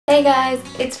Hey guys,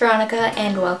 it's Veronica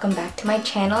and welcome back to my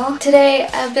channel. Today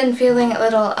I've been feeling a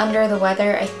little under the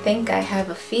weather. I think I have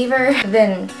a fever. I've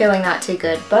been feeling not too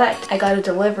good, but I got a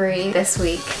delivery this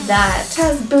week that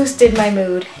has boosted my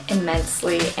mood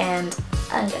immensely, and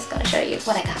I'm just gonna show you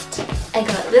what I got. I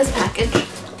got this package.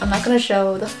 I'm not gonna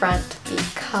show the front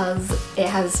because it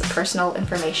has personal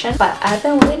information, but I've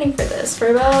been waiting for this for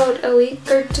about a week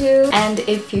or two. And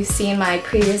if you've seen my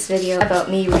previous video about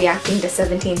me reacting to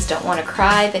 17's Don't Wanna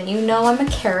Cry, then you know I'm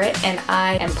a Carat, and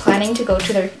I am planning to go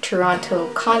to their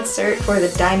Toronto concert for the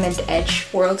Diamond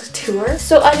Edge World Tour.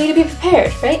 So I need to be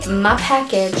prepared, right? My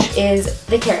package is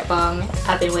the Carat Bong.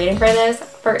 I've been waiting for this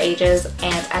for ages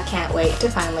and I can't wait to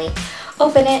finally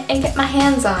open it and get my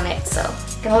hands on it. So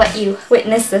I'm gonna let you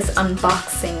witness this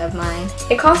unboxing of mine.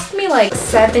 It cost me like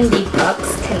 70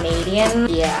 bucks Canadian.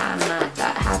 Yeah, I'm not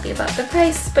that happy about the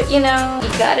price, but you know, you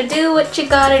gotta do what you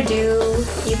gotta do,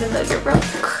 even though you're broke.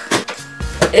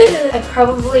 I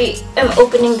probably am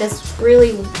opening this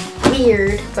really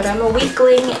weird, but I'm a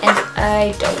weakling and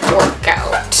I don't work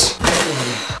out.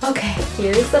 Okay,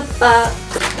 here's the box.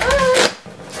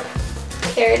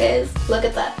 Here it is. Look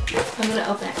at that. I'm gonna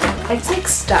open it. It's like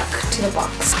stuck to the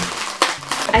box.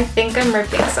 I think I'm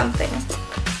ripping something.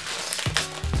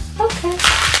 Okay.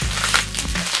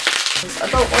 I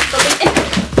don't want something in.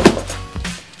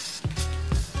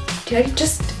 Did I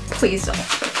just... Please don't.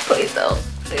 Please don't.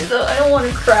 Please don't. I don't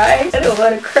want to cry. I don't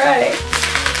want to cry.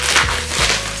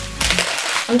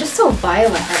 I'm just so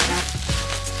violent right now.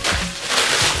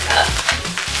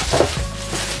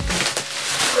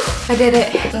 I did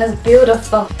it, and it's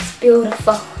beautiful. It's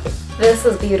beautiful. This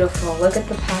is beautiful. Look at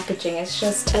the packaging. It's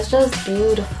just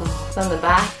beautiful. On the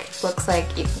back, it looks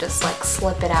like you can just like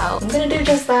slip it out. I'm gonna do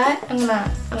just that. I'm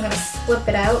gonna slip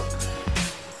it out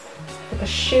like a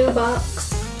shoe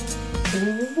box.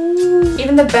 Ooh.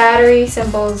 Even the battery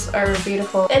symbols are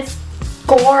beautiful. It's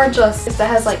gorgeous. It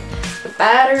has like the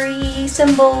battery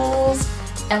symbols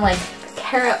and like the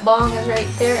Carat Bong is right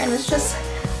there, and it's just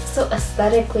so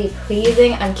aesthetically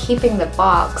pleasing. I'm keeping the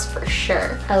box for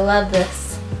sure. I love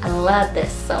this. I love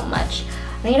this so much.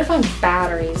 I need to find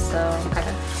batteries, so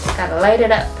gotta light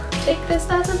it up. Take this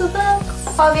out of the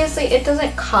box. Obviously, it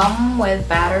doesn't come with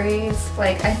batteries.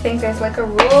 Like, I think there's like a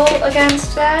rule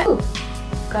against that. Ooh,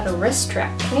 got a wrist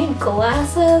strap. I need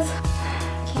glasses.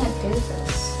 I can't do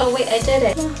this. Oh wait, I did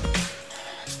it.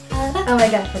 Oh my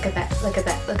god, look at that. Look at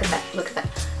that. Look at that. Look at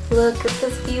that. Look at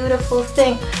this beautiful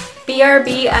thing.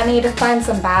 BRB, I need to find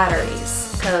some batteries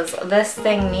because this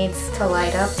thing needs to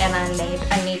light up, and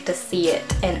I need to see it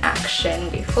in action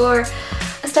before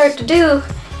I start to do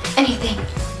anything.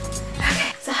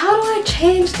 Okay, so how do I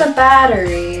change the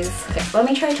batteries? Okay, let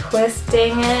me try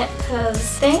twisting it because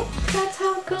I think that's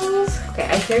how it goes. Okay,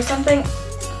 I hear something.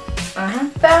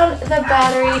 Found the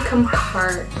battery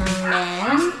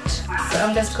compartment. So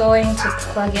I'm just going to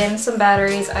plug in some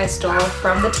batteries I stole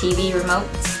from the TV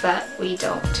remotes that we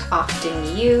don't often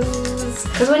use.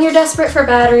 Because when you're desperate for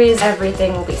batteries,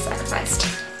 everything will be sacrificed.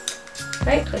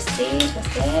 Right? Twisty,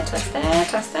 twist it, twist it,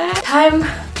 twist it. Time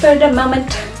for the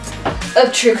moment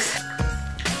of truth.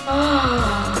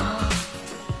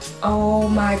 Oh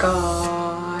my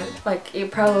god. Like, you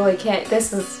probably can't,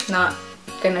 this is not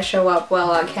gonna show up well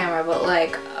on camera, but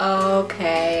like,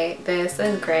 okay, this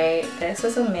is great, this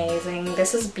is amazing,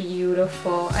 this is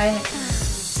beautiful.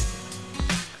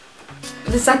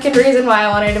 The second reason why I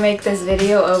wanted to make this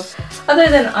video other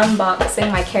than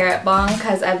unboxing my Carat Bong,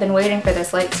 because I've been waiting for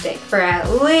this light stick for at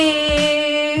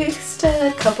least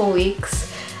a couple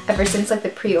weeks, ever since like the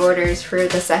pre-orders for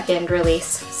the second release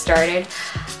started.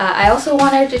 I also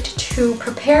wanted to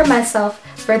prepare myself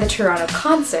for the Toronto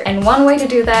concert, and one way to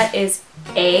do that is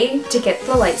A, to get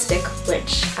the light stick,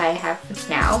 which I have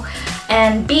now,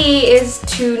 and B is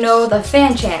to know the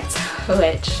FANCHANTS,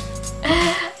 which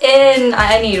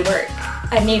I need to work.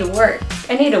 I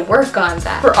need to work on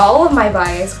that. For all of my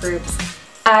bias groups,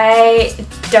 I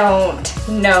don't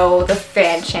know the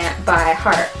FANCHANT by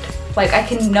heart. Like, I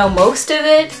can know most of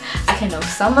it, I can know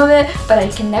some of it, but I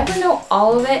can never know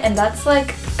all of it, and that's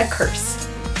like a curse.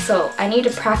 So I need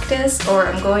to practice, or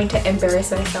I'm going to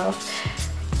embarrass myself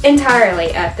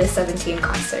entirely at this 17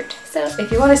 concert. So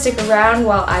if you want to stick around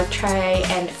while I try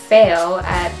and fail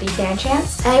at the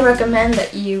FANCHANTS, I recommend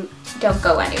that you don't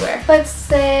go anywhere. Let's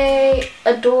say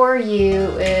Adore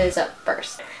You is up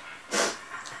first.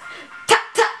 Tap,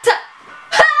 tap, tap.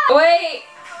 Wait,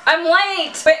 I'm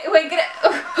late. Wait, get it.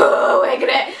 Oh, wait, get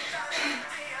it.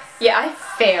 Yeah, I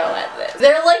fail at this.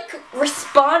 They're like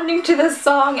responding to this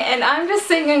song and I'm just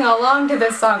singing along to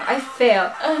this song. I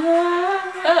fail.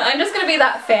 I'm just gonna be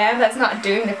that fan that's not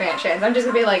doing the FANCHANTS. I'm just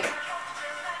gonna be like,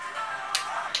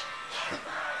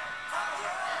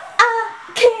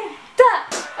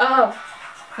 Oh,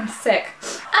 I'm sick.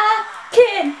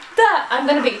 I'm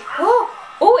gonna be, oh,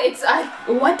 it's,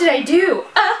 what did I do?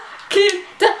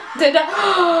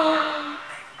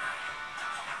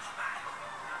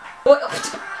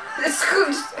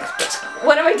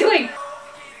 What am I doing?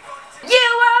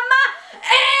 You are my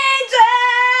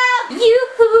angel! You!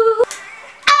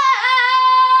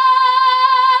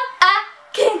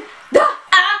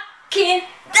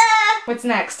 What's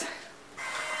next?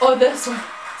 Oh, this one.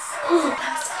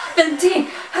 17,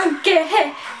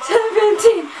 okay,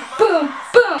 17, boom,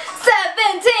 boom,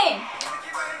 17!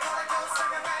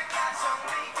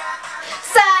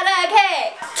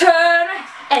 Saturday, turn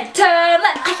and turn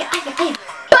left,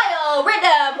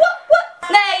 biorhythm, whoop whoop,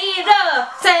 내일어,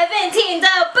 17,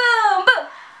 the boom boom,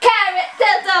 carrot to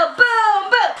the boom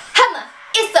boom, 하나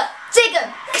있어, 지금,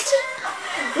 그치?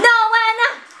 너와 나,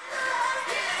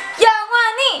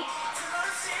 영원히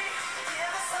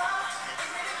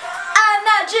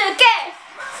안아줄게,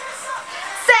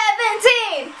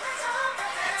 17,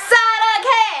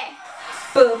 사랑해,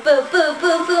 boom boom boom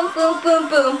boom boom boom boom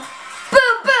boom.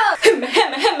 Boom boom!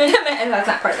 And that's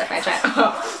not part of the franchise. 17!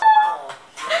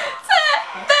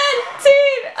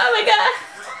 Oh my god.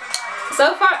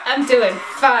 So far, I'm doing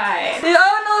fine.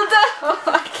 Oh,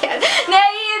 I can't.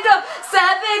 내일도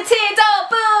 17, the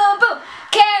boom boom.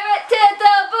 Carrot to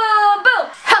the boom boom.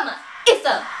 하나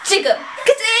있어, 지금.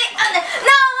 그치?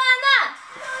 너와 나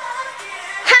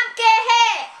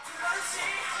함께해.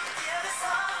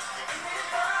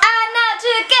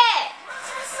 안아줄게.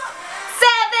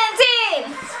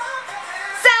 17!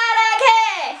 사랑해!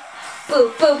 Boom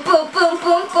boom boom boom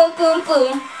boom boom boom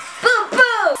boom boom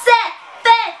boom!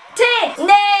 17!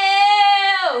 No!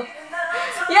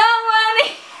 영원히!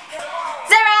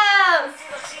 0!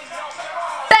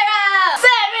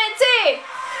 17!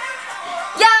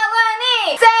 영원히!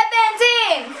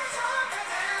 17!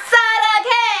 사랑해!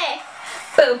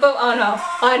 Boom boom! Oh no!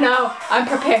 I know! I'm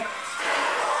prepared.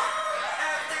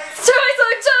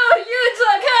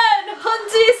 유정한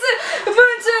헌지스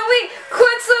문정위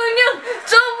권성영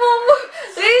정모무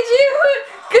이지훈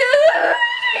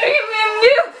그림유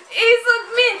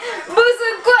이석민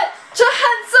무승권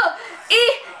조한소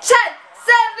이찬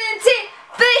 17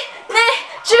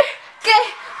 빛내줄게.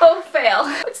 Oh, fail.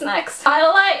 What's next?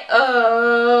 Highlight.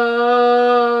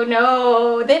 Oh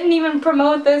no, they didn't even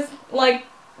promote this like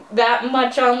that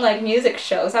much on like music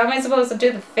shows. How am I supposed to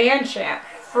do the fan chant?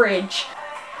 Fridge.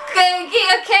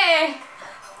 Okay.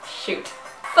 Shoot.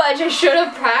 Fudge, I should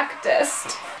have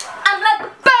practiced. I'm like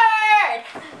a bird,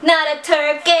 not a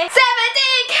turkey. 17!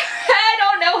 I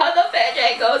don't know how the fan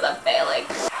goes. I'm failing.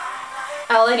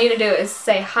 All I need to do is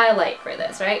say highlight for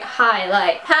this, right?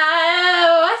 Highlight.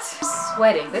 What? I'm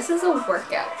sweating. This is a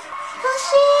workout.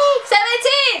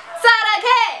 17!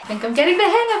 사랑해! I think I'm getting the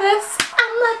hang of this.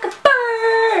 I'm like a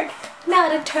bird,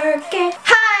 not a turkey.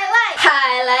 Highlight!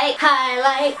 Highlight!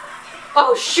 Highlight!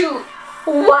 Oh shoot!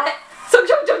 What?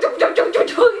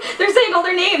 They're saying all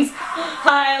their names!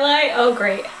 Highlight! Oh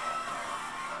great.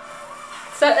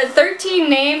 So 13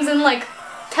 names in like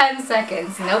 10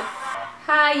 seconds. Nope.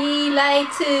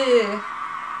 Highlight!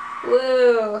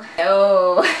 Woo!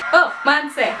 Oh. Oh,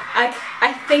 Manse.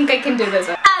 I think I can do this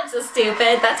one. I'm so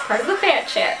stupid. That's part of the fan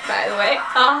chant, by the way.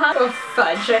 Oh,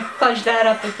 fudge. I fudged that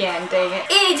up again, dang it.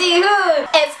 이지훈!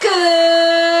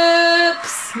 s.coups!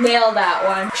 Nailed that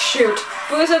one. Shoot.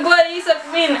 무승권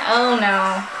이석민! Oh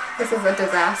no. This is a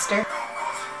disaster.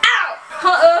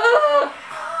 Ow!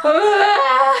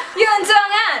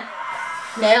 윤정한!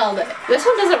 Nailed it. This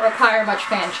one doesn't require much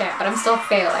fan chant, but I'm still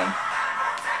failing.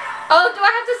 Oh, do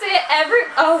I have to say it every—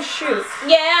 oh shoot.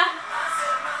 Yeah.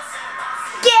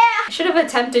 Yeah! I should have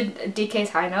attempted DK's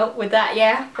high note with that,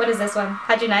 yeah? What is this one?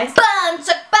 How'd you nice?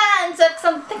 반짝,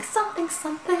 something, something,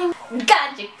 something.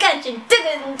 간질,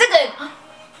 두근.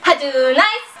 하주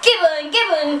nice. 기분,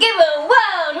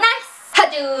 wow, nice.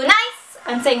 하주 nice.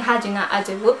 I'm saying 하주, not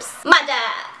아주, whoops. 맞아.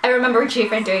 I remember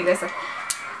G-Friend doing this.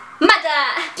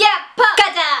 맞아. 예뻐.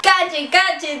 가자. 간질,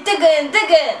 두근.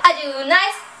 아주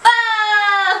nice.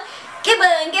 Wow. 기분,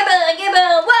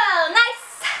 wow, nice.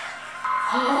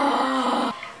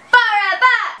 바라봐.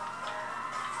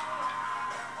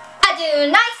 아주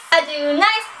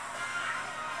nice.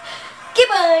 기분,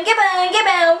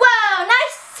 wow,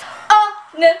 nice.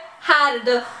 오늘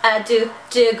하루도 아주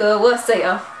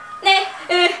즐거웠어요. 네.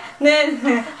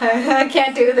 I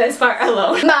can't do this part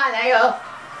alone. 많아요.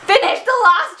 Finish the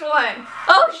last one.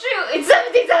 Oh shoot, it's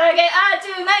 17 사랑해.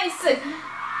 아주 nice.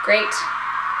 Great.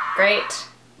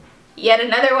 Yet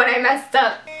another one I messed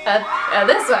up.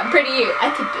 This one, pretty you. I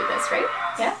could do this, right?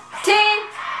 Yeah.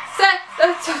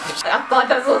 I thought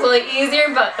this was a little easier,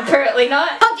 but apparently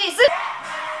not.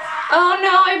 Oh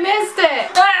no, I missed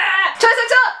it. Ah!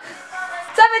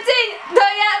 17.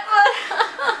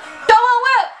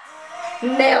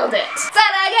 Nailed it.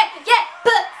 Yeah,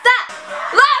 but that.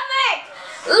 Love me.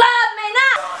 Love me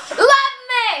not. Love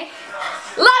me.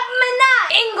 Love me not.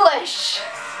 English.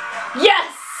 Yes.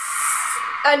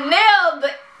 I nailed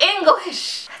the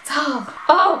English. That's all.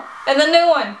 Oh, and the new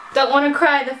one. Don't want to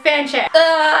cry. The fan chant.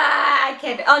 I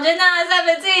can't. Oh, just now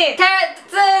 17. Carat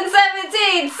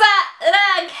 17.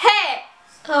 사랑해.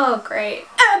 Oh, great.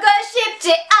 울고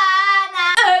싶지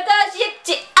않아. 울고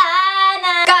싶지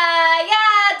않아. 가야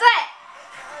돼.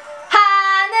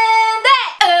 하는데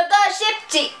울고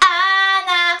싶지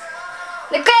않아.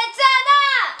 괜찮아.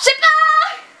 싶어.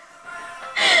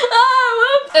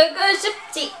 Oh, 울고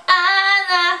싶지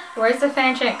않아. Where's the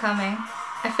fan chant coming?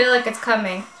 I feel like it's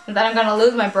coming. And then I'm gonna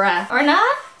lose my breath. Or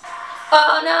not?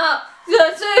 Oh no.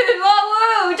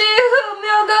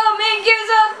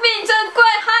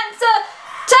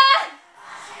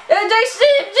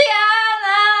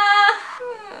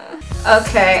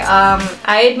 Okay,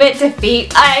 I admit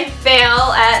defeat. I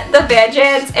fail at the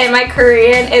FANCHANTS and my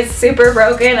Korean is super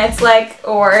broken. It's like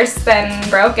worse than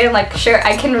broken. Like sure,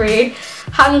 I can read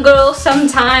Hangul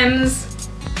sometimes,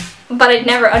 but I'd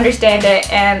never understand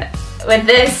it. And with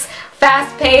this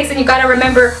fast pace and you gotta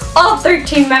remember all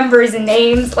 13 members'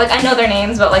 names. Like I know their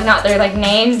names, but like not their like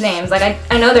names. Like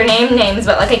I know their names,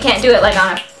 but like I can't do it like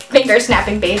on a finger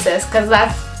snapping basis because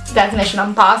that's mission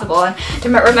impossible. And to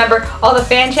remember all the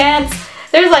FANCHANTS,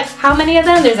 there's like how many of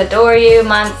them? There's Adore You,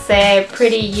 Manse,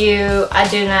 Pretty You, I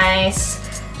Do Nice,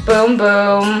 Boom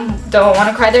Boom, Don't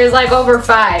Wanna Cry. There's like over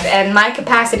 5 and my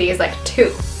capacity is like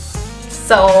 2.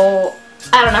 So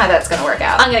I don't know how that's gonna work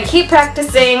out. I'm gonna keep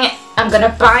practicing. I'm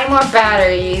gonna buy more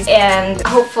batteries and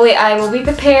hopefully I will be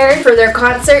prepared for their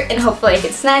concert and hopefully I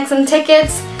can snag some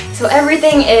tickets. So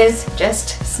everything is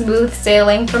just smooth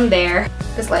sailing from there.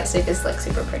 This light stick is like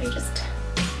super pretty, just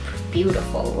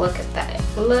beautiful. Look at that.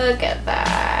 Look at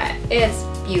that. It's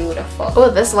beautiful. Oh,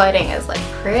 this lighting is like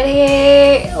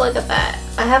pretty. Look at that.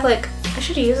 I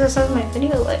should use this as my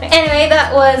video lighting. Anyway,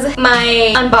 that was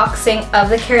my unboxing of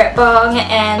the Carat Bong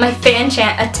and my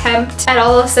FANCHANT attempt at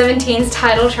all of 17's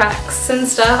title tracks and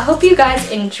stuff. Hope you guys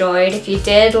enjoyed. If you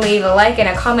did, leave a like and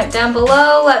a comment down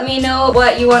below. Let me know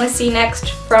what you want to see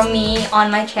next from me on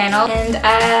my channel.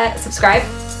 And subscribe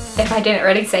if I didn't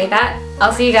already say that.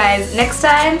 I'll see you guys next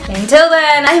time. Until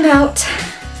then, I'm out.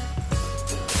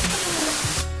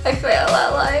 I fail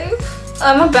at life.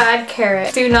 I'm a bad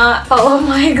carrot. Do not follow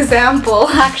my example.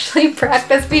 Actually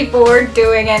practice before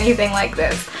doing anything like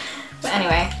this. But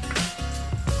anyway.